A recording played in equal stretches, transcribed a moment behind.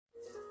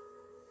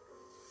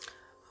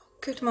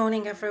Good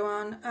morning,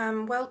 everyone.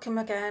 Welcome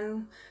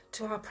again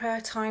to our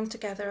prayer time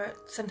together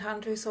at St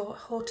Andrew's or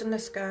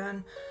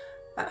Horton-le-Skirn,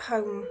 at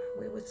home,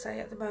 we would say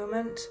at the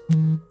moment.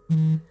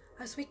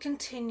 As we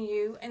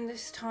continue in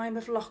this time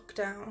of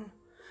lockdown,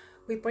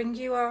 we bring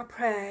you our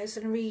prayers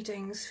and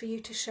readings for you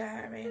to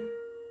share in.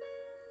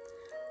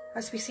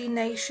 As we see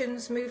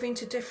nations moving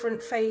to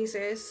different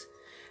phases,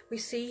 we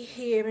see,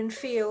 hear and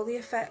feel the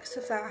effects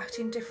of that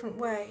in different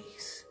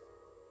ways.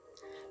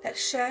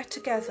 Let's share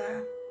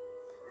together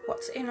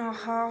what's in our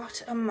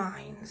heart and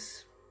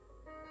minds.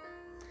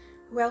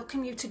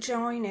 Welcome you to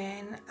join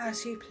in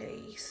as you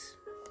please.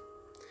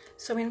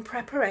 So in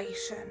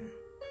preparation,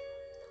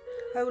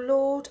 O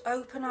Lord,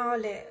 open our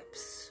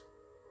lips,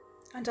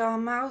 and our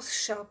mouths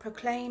shall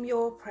proclaim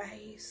your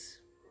praise.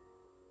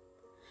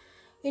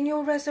 In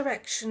your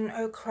resurrection,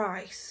 O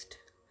Christ,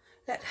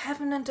 let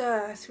heaven and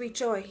earth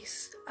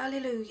rejoice.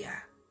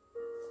 Alleluia.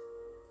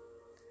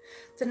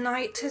 The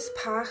night has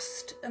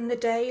passed and the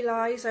day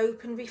lies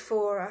open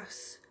before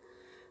us.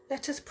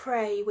 Let us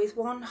pray with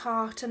one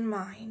heart and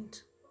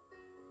mind.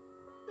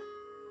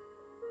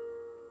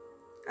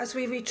 As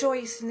we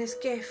rejoice in this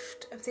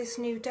gift of this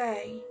new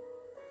day,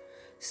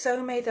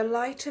 so may the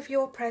light of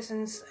your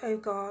presence, O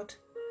God,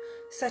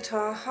 set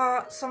our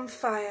hearts on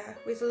fire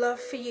with love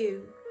for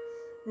you,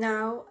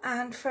 now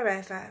and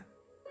forever.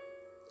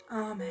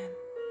 Amen.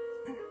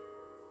 I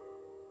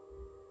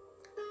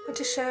want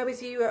to share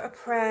with you a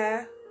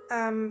prayer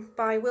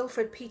by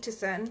Wilfred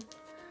Peterson.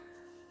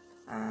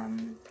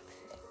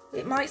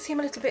 It might seem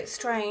a little bit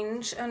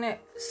strange, and it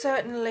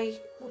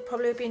certainly would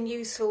probably have been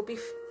useful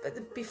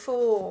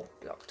before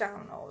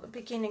lockdown or the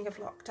beginning of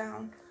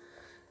lockdown.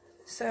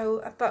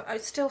 So, but I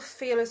still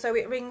feel as though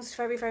it rings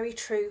very, very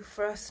true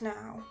for us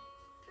now.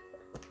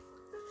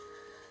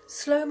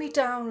 Slow me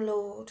down,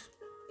 Lord,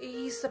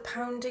 ease the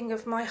pounding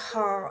of my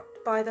heart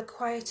by the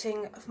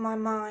quieting of my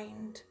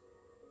mind.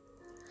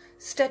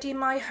 Steady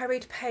my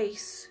hurried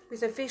pace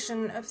with a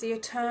vision of the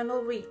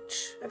eternal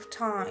reach of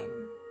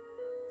time.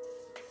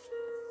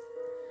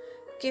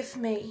 Give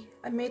me,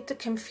 amid the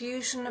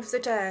confusion of the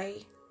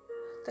day,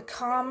 the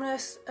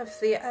calmness of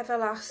the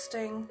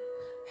everlasting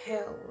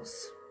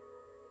hills.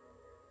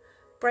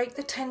 Break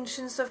the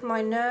tensions of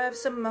my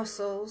nerves and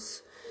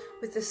muscles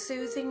with the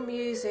soothing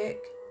music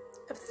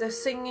of the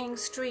singing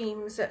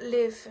streams that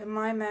live in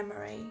my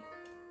memory.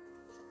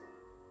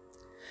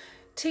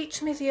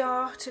 Teach me the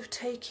art of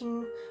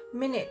taking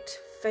minute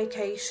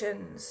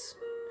vacations,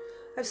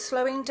 of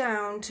slowing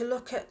down to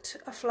look at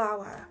a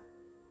flower,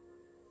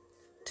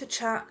 to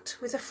chat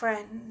with a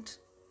friend,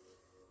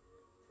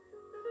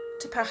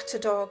 to pat a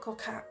dog or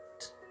cat,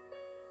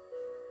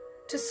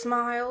 to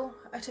smile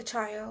at a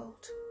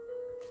child.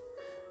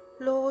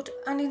 Lord,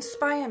 and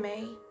inspire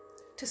me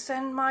to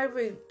send my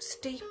roots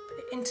deep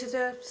into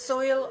the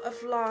soil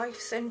of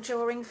life's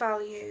enduring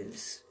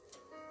values,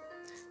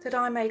 that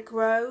I may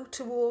grow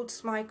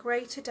towards my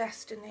greater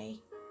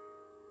destiny.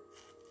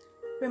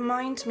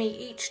 Remind me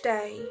each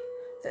day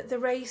that the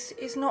race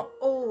is not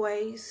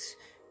always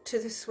to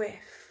the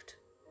swift.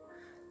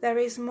 There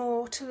is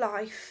more to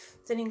life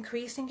than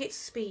increasing its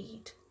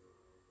speed.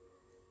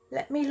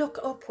 Let me look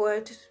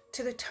upward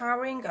to the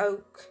towering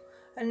oak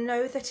and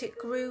know that it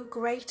grew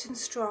great and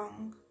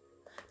strong,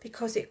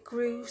 because it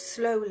grew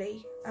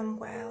slowly and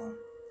well.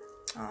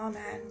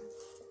 Amen.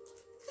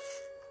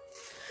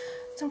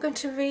 So I'm going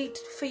to read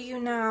for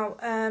you now,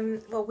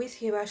 with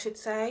you I should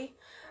say,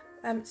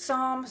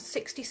 Psalm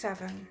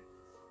 67.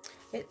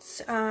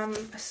 It's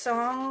a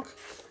song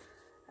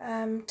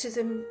to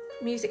the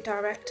music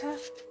director,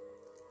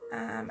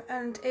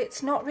 and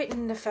it's not written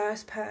in the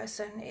first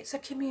person, it's a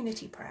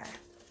community prayer.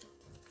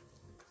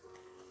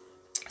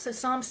 So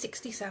Psalm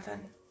 67.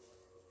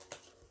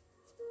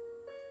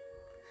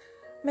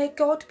 May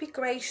God be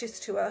gracious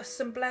to us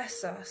and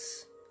bless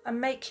us, and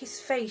make his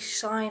face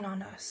shine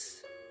on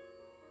us,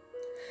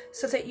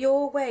 so that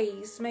your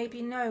ways may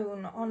be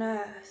known on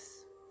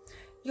earth,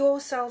 your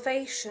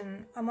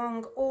salvation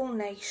among all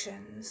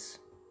nations.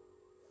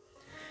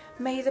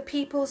 May the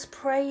peoples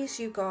praise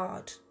you,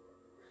 God.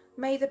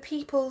 May the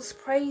peoples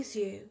praise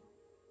you.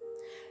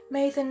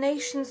 May the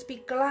nations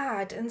be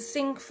glad and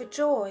sing for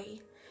joy,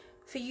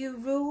 for you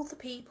rule the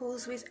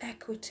peoples with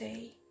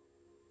equity.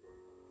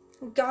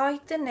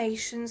 Guide the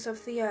nations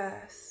of the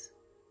earth.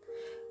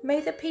 May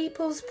the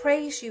peoples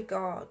praise you,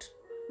 God.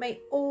 May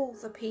all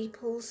the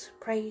peoples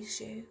praise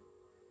you.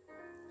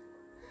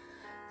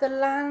 The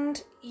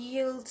land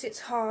yields its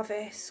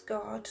harvest,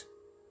 God.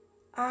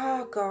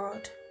 Our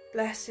God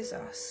blesses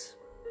us.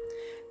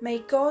 May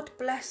God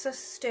bless us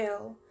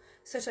still,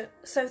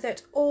 so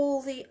that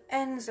all the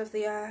ends of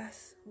the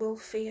earth will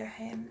fear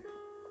him.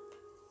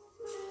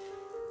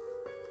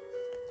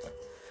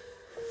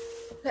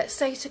 Let's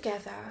say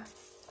together,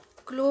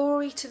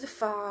 glory to the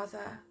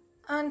Father,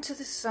 and to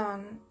the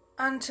Son,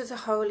 and to the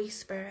Holy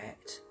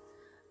Spirit,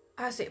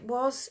 as it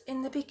was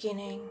in the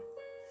beginning,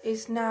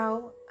 is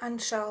now,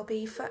 and shall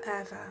be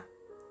forever.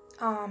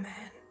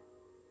 Amen.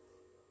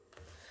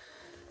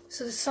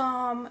 So the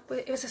psalm,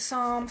 it was a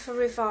psalm for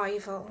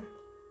revival,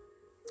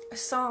 a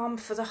psalm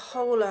for the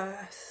whole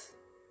earth,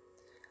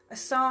 a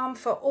psalm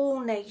for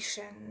all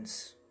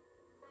nations.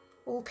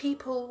 All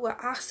people were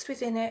asked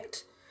within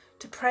it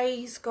to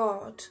praise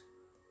God.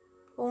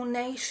 All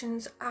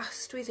nations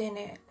asked within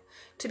it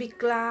to be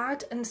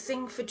glad and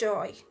sing for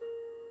joy.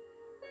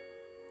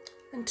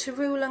 And to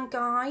rule and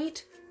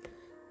guide,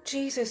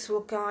 Jesus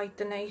will guide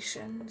the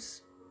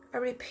nations, a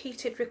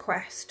repeated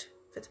request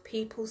for the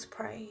people's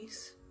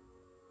praise.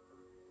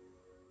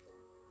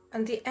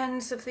 And the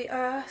ends of the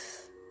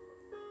earth,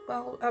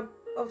 well,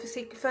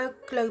 obviously for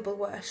global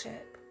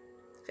worship,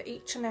 for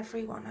each and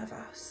every one of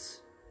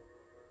us.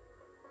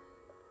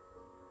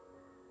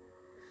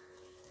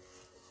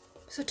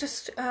 So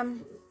just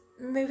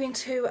moving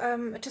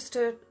to just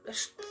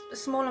a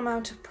small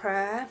amount of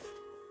prayer,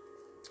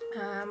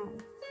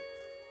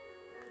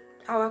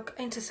 our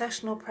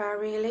intercessional prayer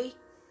really.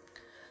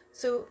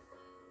 So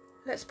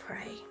let's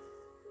pray.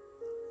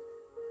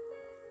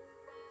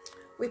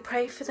 We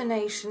pray for the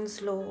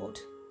nations, Lord,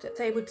 that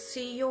they would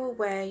see your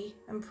way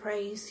and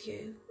praise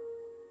you.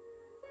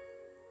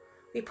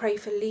 We pray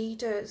for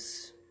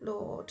leaders,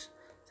 Lord,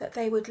 that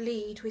they would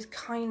lead with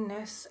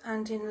kindness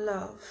and in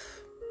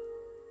love,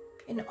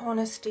 in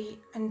honesty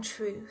and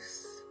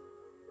truth.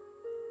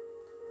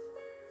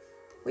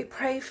 We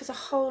pray for the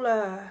whole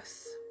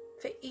earth,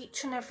 for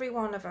each and every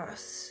one of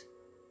us,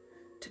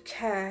 to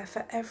care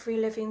for every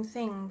living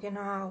thing in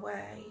our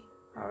way,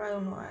 our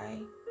own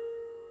way.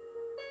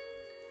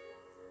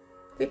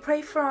 We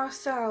pray for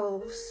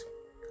ourselves,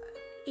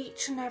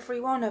 each and every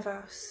one of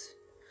us,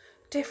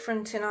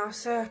 different in our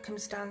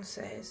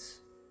circumstances,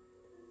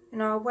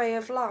 in our way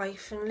of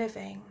life and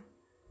living,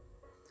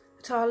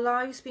 that our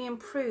lives be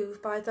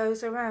improved by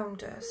those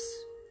around us,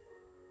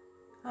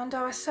 and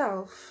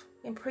ourselves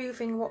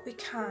improving what we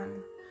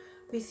can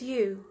with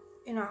you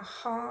in our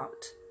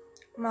heart,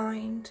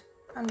 mind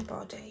and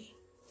body.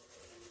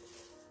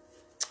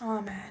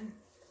 Amen.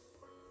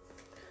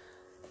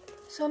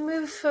 So I'll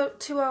move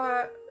to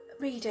our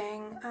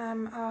reading,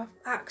 our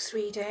Acts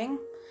reading.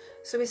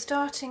 So we're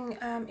starting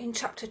in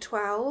chapter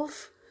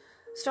 12,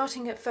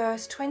 starting at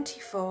verse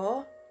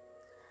 24,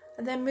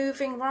 and then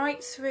moving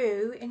right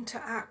through into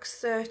Acts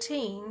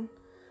 13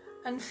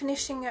 and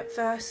finishing at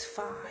verse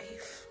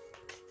 5.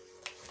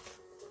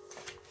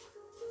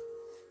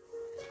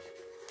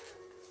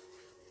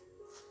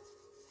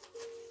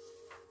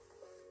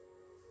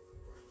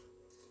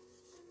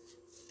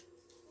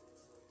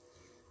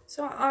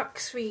 So our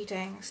Acts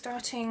reading,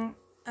 starting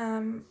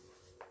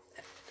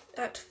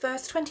at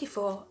verse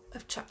 24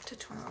 of chapter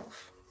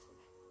 12.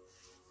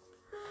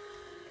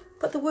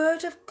 But the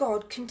word of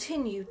God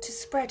continued to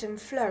spread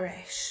and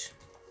flourish.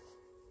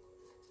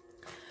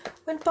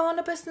 When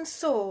Barnabas and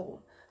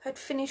Saul had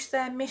finished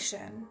their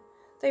mission,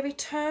 they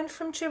returned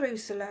from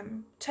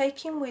Jerusalem,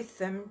 taking with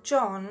them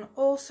John,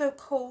 also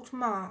called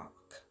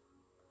Mark.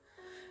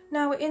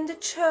 Now in the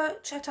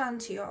church at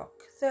Antioch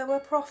there were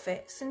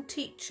prophets and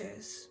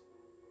teachers: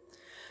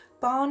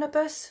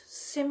 Barnabas,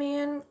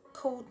 Simeon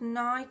called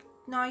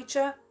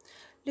Niger,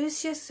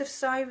 Lucius of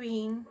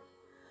Cyrene,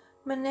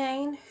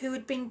 Manaen, who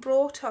had been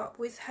brought up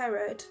with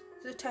Herod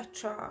the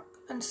Tetrarch,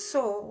 and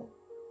Saul.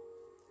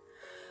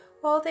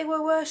 While they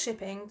were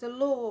worshipping the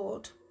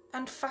Lord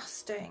and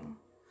fasting,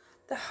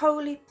 the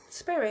Holy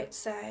Spirit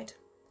said,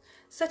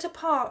 "Set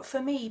apart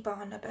for me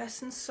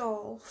Barnabas and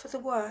Saul for the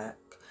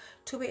work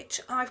to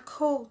which I've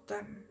called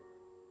them."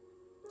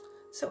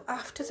 So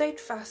after they'd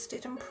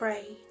fasted and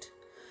prayed,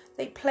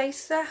 they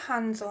placed their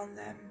hands on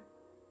them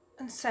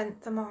and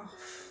sent them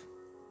off.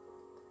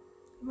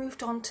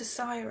 Moved on to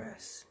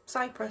Cyprus.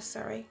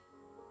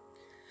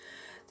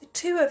 The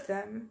two of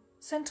them,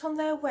 sent on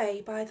their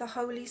way by the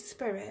Holy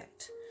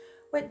Spirit,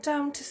 went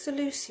down to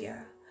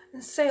Seleucia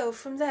and sailed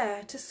from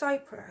there to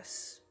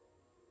Cyprus.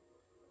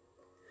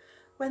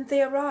 When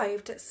they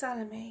arrived at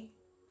Salome,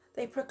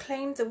 they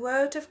proclaimed the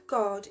word of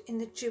God in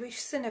the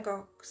Jewish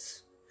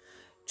synagogues.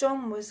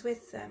 John was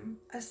with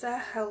them as their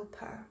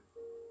helper.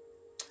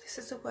 This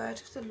is the word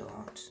of the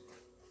Lord.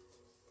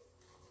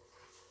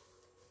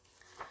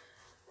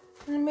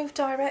 I'm going to move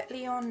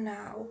directly on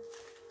now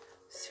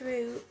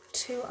through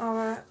to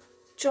our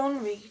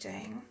John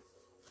reading.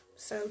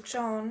 So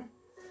John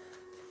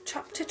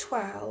chapter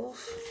 12,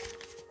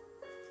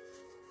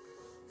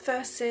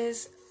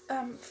 verses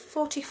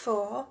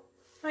 44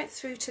 right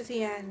through to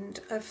the end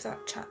of that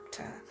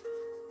chapter.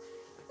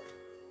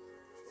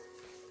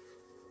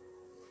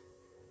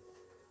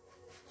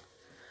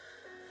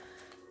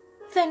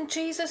 Then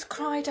Jesus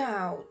cried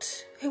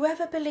out,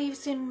 "Whoever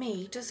believes in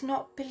me does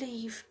not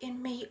believe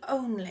in me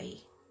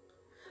only,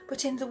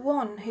 but in the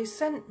one who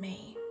sent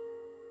me.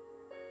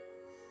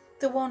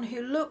 The one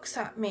who looks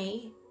at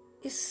me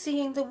is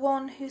seeing the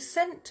one who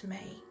sent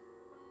me.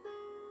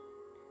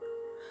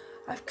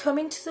 I've come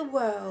into the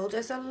world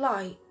as a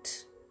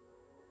light,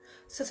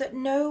 so that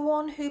no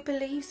one who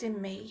believes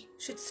in me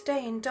should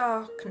stay in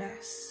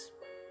darkness.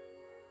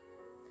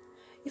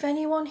 If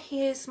anyone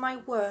hears my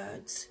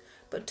words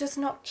but does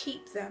not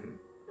keep them,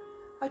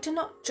 I do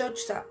not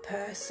judge that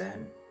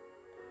person.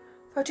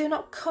 For I do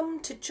not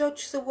come to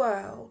judge the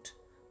world,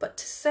 but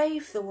to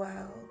save the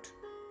world.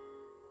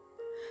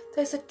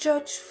 There's a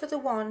judge for the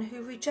one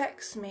who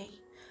rejects me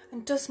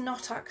and does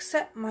not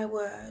accept my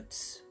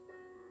words.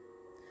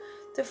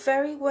 The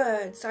very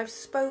words I've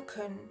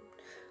spoken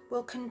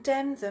will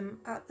condemn them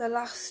at the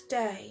last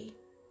day.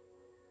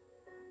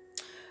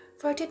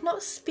 For I did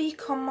not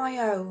speak on my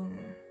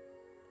own,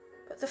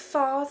 but the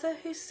Father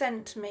who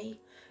sent me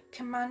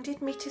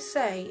commanded me to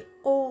say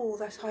all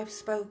that I've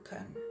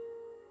spoken.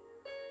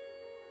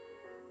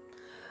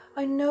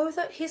 I know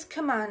that his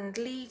command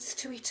leads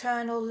to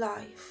eternal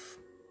life,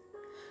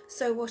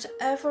 so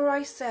whatever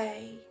I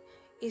say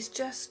is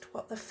just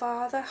what the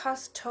Father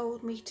has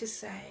told me to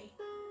say.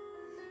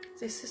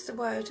 This is the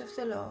word of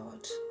the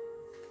Lord.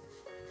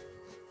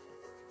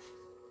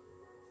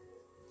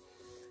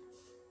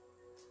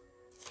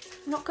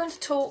 I'm not going to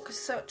talk as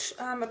such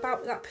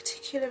about that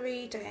particular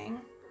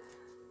reading,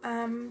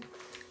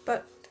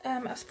 but I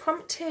was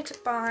prompted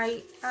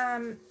by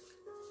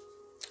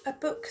a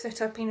book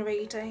that I've been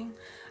reading.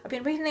 I've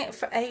been reading it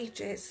for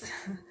ages,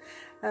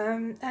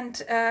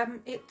 and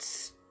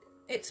it's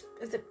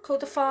called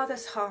The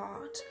Father's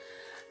Heart.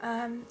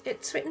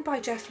 It's written by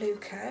Cath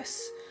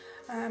Williams.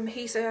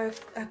 He's a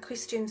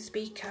Christian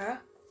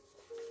speaker.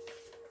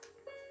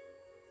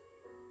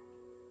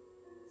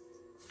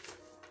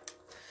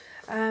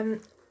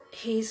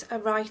 He's a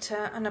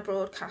writer and a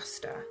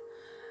broadcaster,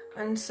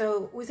 and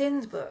so within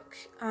the book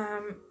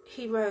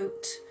he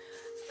wrote,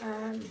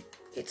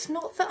 it's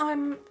not that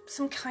I'm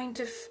some kind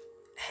of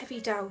heavy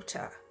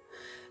doubter.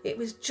 It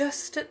was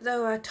just that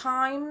there were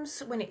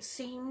times when it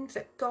seemed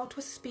that God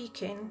was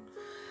speaking,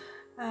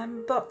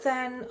 but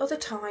then other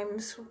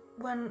times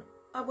when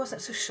I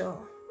wasn't so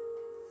sure.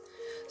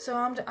 So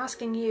I'm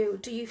asking you,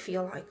 do you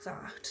feel like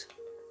that?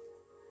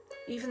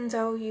 Even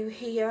though you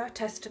hear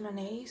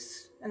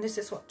testimonies, and this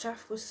is what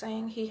Jeff was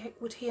saying, he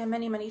would hear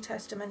many, many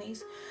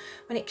testimonies.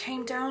 When it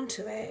came down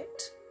to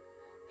it,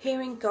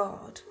 hearing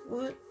God,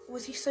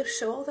 was he so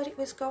sure that it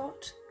was God?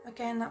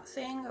 Again, that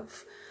thing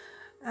of,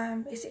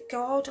 is it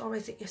God or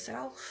is it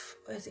yourself?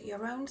 Or is it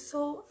your own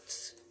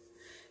thoughts?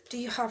 Do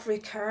you have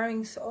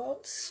recurring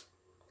thoughts?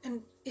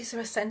 And is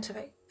there a sense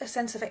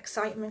of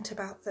excitement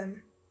about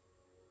them?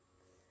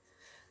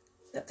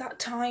 At that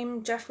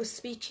time, Jeff was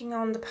speaking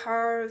on the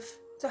power of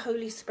the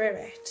Holy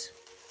Spirit,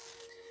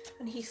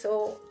 and he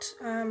thought,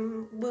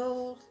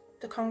 will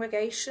the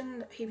congregation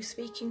that he was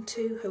speaking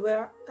to, who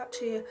were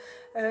actually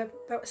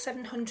about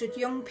 700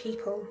 young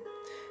people,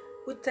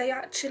 would they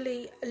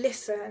actually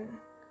listen,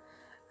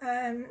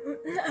 and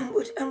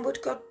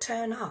would God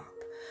turn up?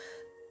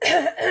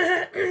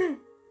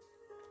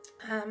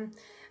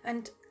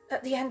 And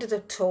at the end of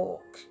the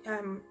talk,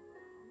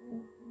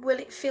 will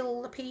it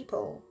fill the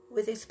people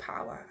with his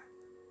power?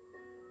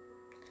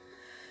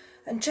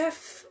 And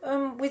Jeff,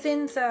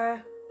 within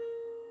the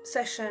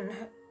session,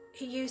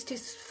 he used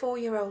his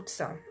 4-year-old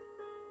son.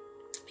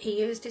 He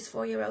used his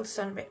 4-year-old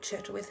son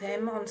Richard with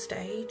him on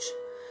stage.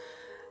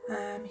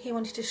 He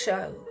wanted to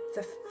show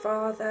the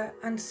father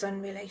and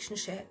son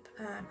relationship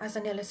as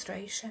an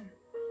illustration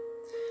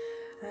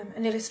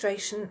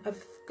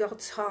of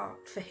God's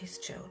heart for his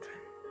children.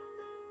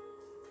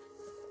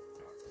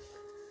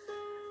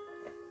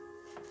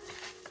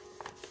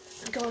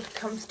 God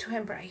comes to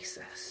embrace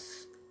us.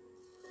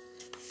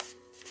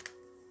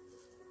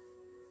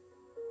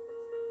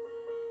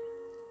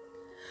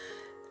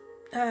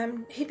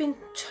 He'd been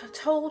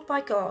told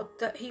by God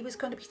that he was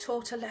going to be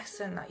taught a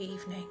lesson that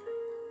evening,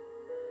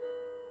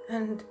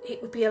 and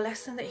it would be a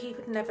lesson that he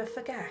would never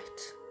forget.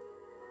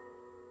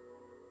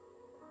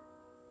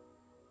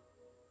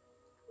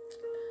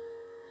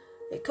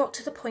 It got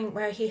to the point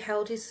where he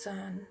held his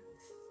son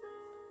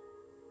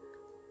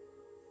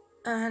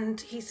and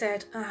he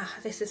said,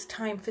 this is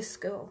time for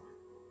school.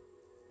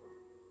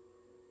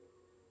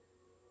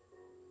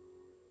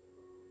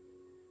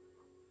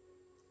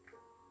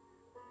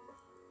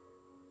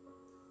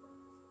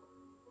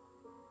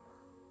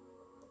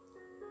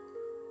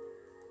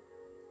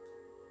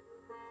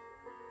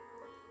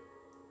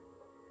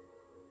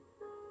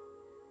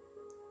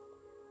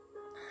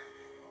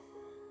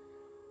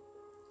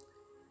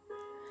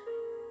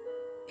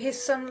 His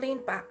son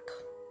leaned back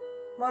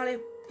while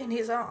in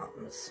his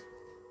arms,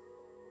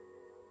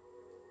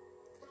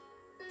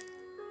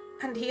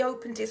 and he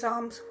opened his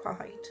arms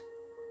wide.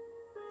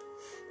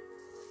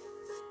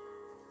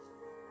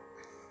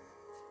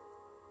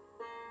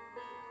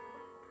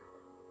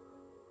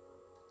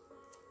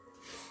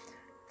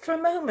 For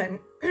a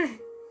moment,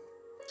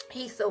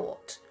 he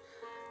thought,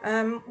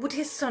 would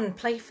his son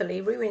playfully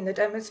ruin the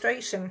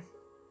demonstration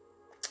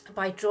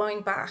by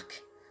drawing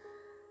back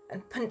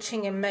and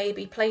punching him,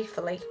 maybe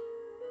playfully?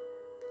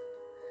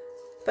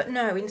 But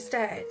no,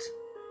 instead,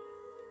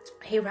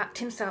 he wrapped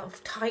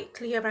himself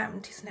tightly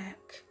around his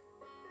neck.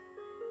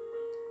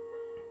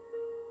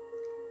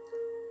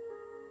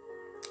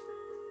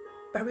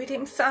 Buried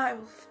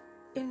himself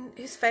in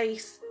his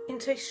face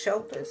into his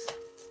shoulders,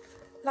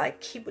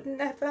 like he would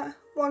never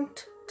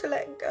want to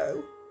let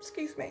go.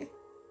 Excuse me.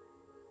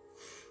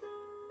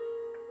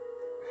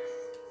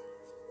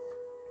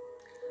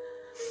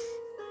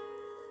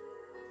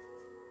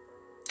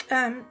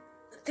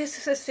 This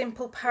is a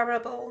simple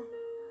parable,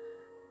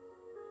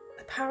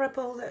 a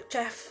parable that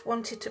Jeff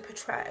wanted to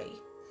portray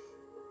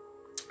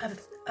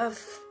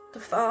of the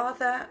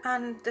Father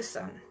and the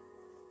Son.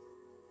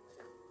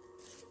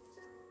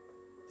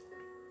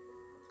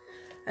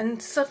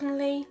 And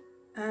suddenly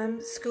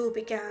school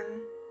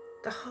began.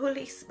 The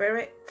Holy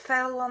Spirit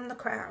fell on the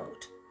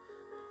crowd.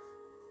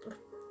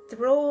 The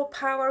raw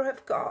power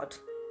of God.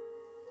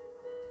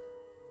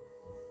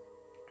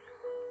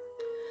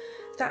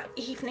 That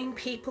evening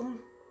people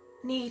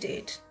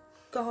needed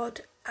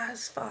God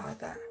as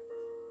Father.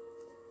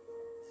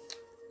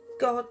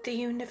 God the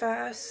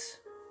universe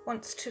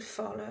wants to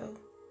follow.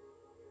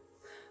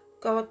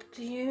 God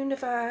the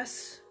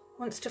universe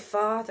wants to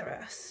father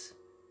us.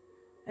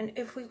 And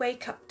if we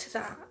wake up to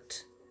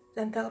that,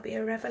 then there'll be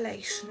a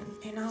revelation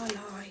in our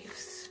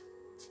lives.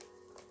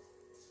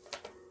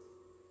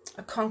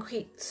 A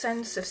concrete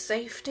sense of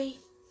safety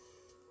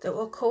that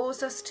will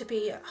cause us to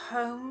be at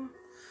home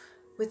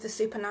with the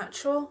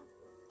supernatural.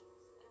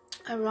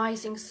 A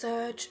rising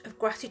surge of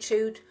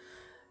gratitude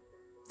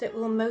that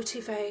will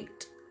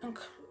motivate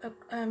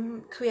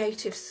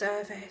creative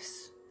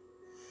service.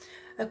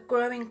 A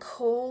growing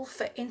call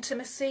for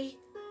intimacy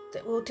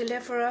that will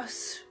deliver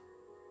us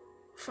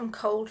from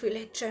cold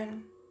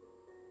religion.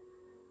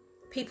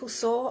 People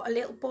saw a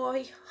little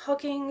boy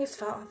hugging his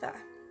father,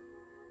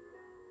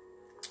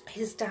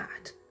 his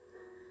dad,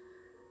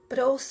 but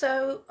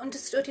also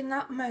understood in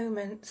that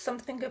moment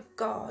something of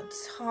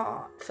God's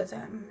heart for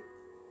them.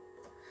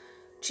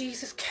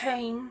 Jesus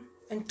came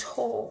and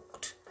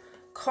talked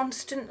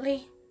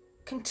constantly,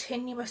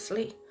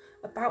 continuously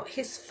about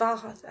his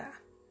Father.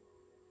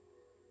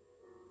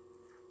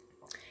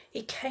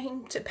 He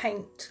came to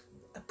paint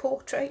a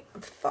portrait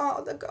of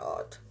Father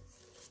God.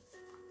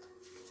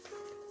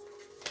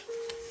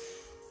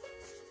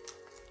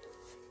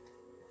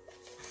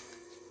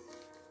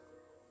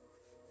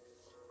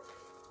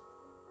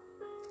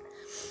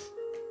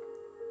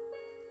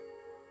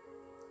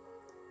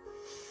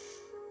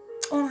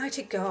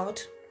 Almighty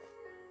God,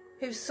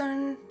 whose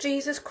Son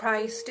Jesus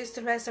Christ is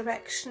the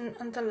resurrection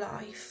and the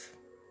life,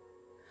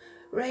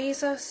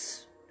 raise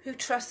us who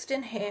trust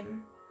in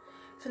him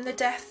from the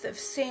death of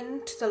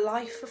sin to the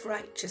life of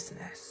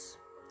righteousness,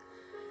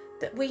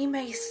 that we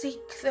may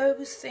seek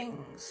those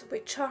things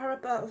which are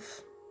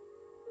above,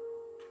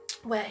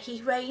 where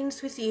he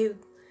reigns with you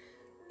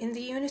in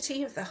the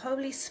unity of the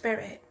Holy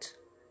Spirit,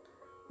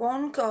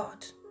 one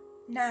God,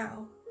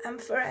 now and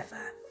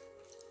forever.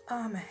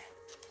 Amen.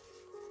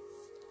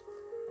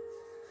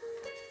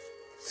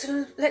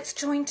 So let's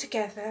join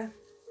together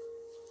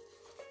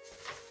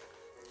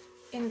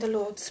in the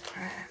Lord's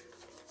Prayer.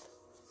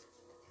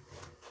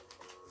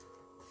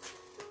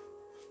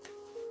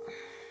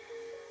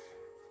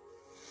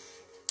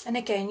 And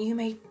again, you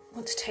may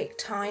want to take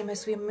time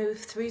as we move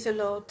through the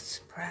Lord's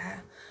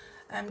Prayer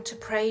to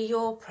pray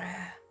your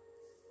prayer,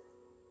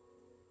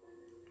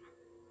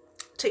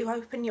 to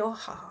open your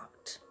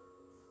heart.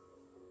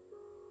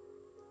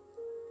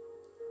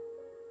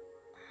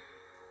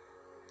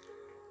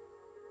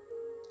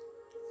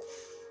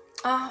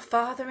 Our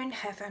Father in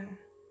heaven,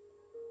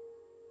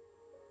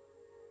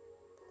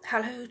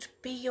 hallowed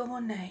be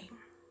your name.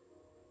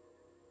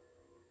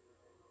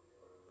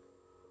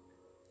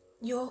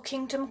 Your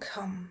kingdom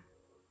come.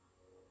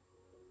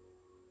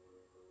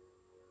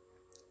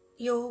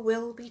 Your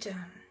will be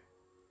done.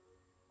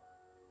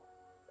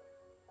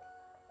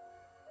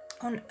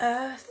 On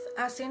earth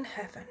as in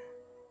heaven.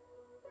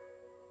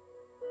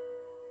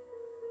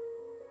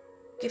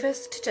 Give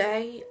us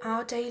today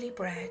our daily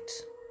bread.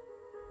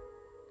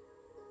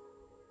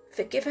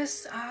 Forgive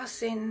us our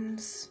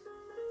sins,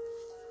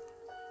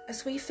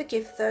 as we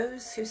forgive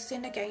those who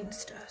sin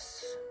against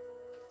us.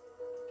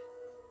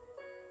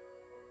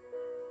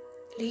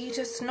 Lead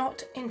us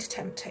not into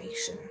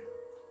temptation,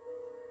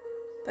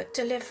 but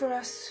deliver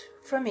us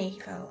from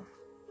evil.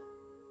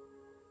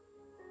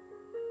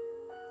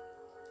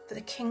 For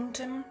the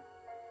kingdom,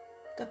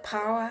 the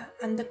power,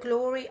 and the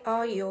glory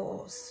are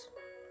yours,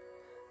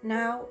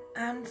 now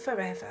and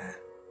forever.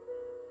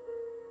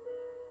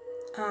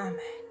 Amen.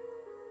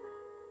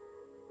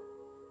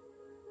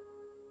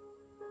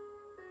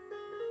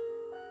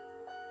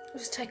 We'll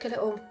just take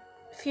a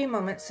few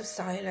moments of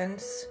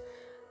silence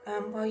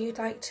while you'd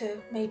like to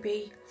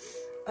maybe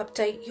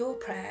update your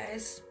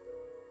prayers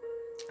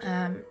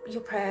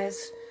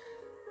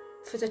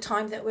for the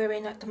time that we're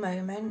in at the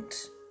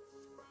moment.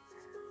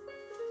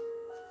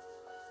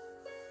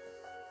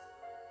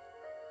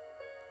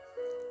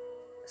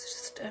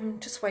 So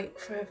just wait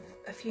for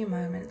a few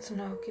moments,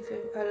 and I'll give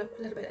you a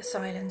little bit of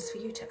silence for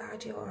you to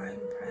add your own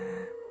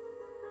prayer.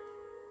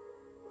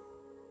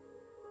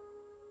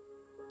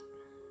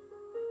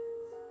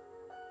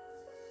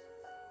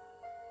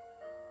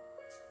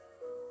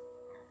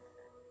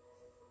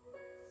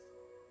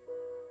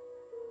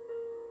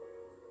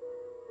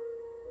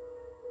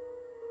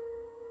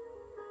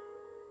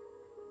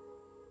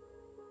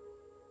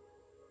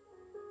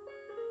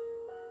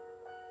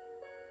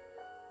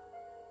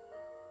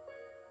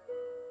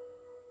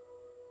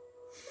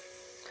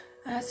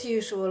 as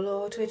usual,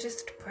 Lord, we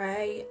just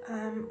pray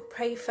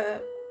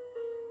for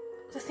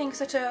the things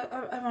that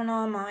are on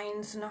our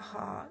minds and our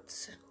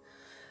hearts.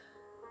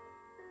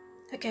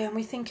 Again,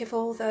 we think of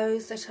all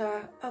those that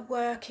are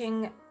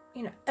working,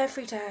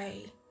 every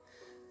day.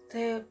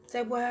 They're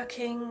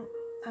working.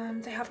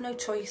 They have no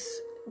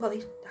choice. Well,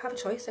 they have a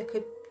choice.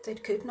 They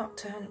could not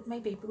turn.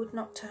 Maybe would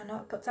not turn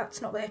up, but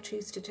that's not what they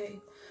choose to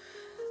do.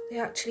 They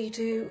actually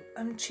do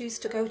choose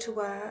to go to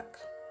work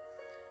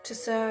to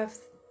serve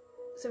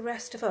the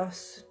rest of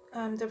us,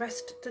 the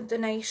rest of the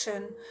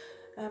nation,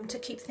 to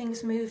keep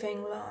things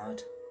moving,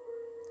 Lord,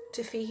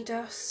 to feed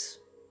us,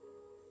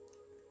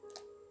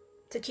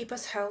 to keep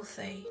us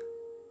healthy,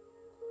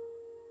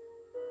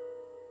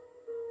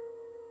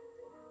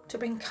 to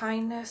bring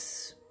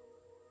kindness,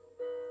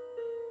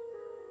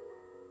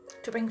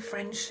 to bring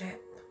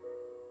friendship.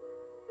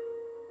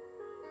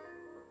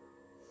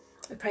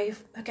 We pray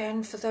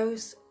again for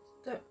those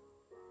that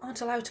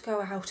aren't allowed to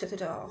go out of the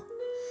door,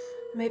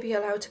 maybe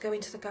allowed to go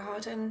into the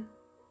garden,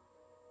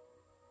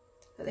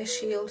 that they're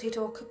shielded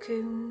or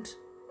cocooned.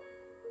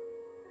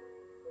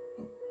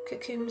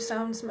 Cocoon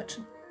sounds much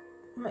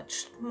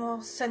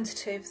more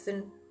sensitive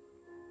than,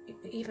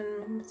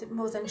 even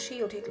more than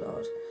shielded,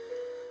 Lord.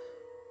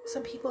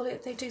 Some people,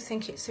 they do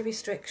think it's a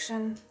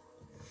restriction,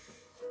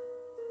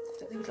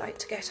 that they would like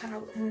to get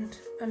out and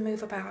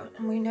move about,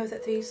 and we know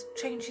that these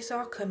changes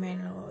are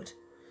coming, Lord.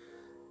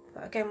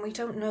 But again, we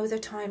don't know the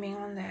timing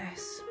on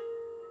this.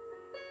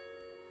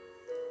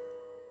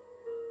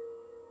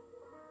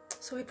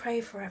 So we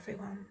pray for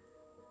everyone,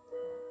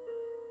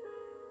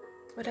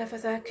 whatever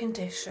their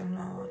condition,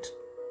 Lord.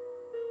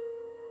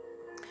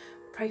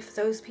 Pray for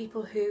those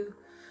people who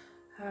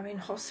are in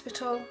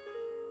hospital.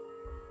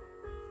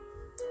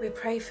 We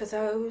pray for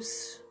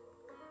those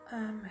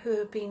who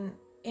have been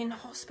in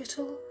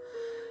hospital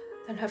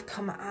and have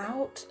come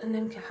out and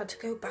then had to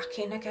go back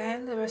in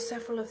again. There are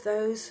several of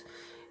those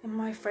in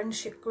my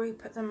friendship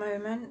group at the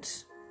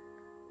moment.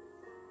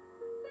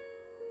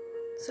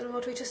 So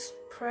Lord, we just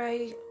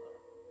pray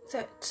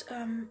that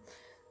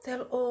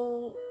they'll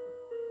all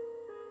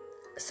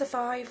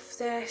survive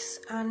this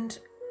and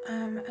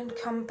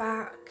come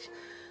back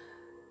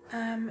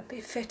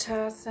be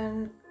fitter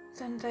than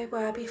they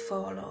were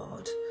before,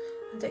 Lord,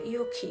 and that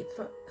you'll keep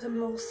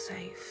them all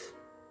safe.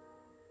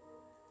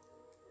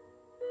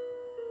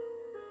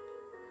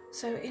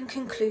 So in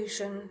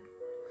conclusion,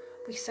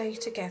 we say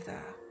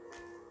together,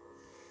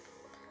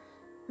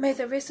 may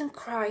the risen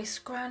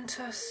Christ grant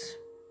us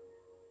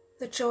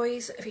the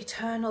joys of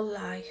eternal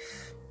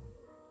life.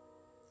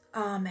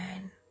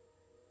 Amen.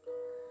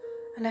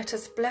 And let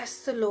us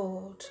bless the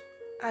Lord.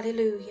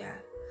 Alleluia.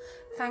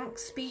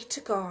 Thanks be to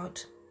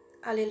God.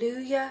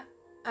 Alleluia.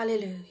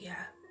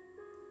 Alleluia.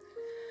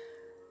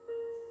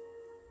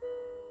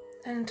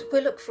 And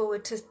we look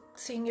forward to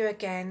seeing you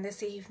again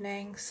this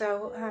evening.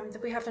 So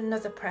we have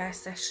another prayer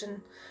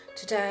session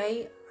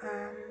today.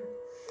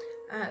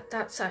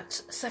 That's at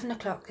 7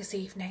 o'clock this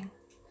evening.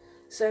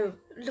 So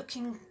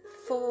looking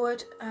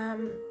forward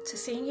to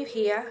seeing you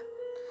here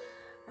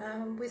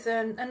with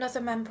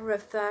another member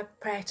of the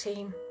prayer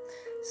team.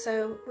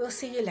 So we'll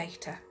see you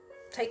later.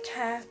 Take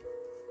care.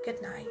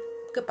 Good night.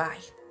 Goodbye.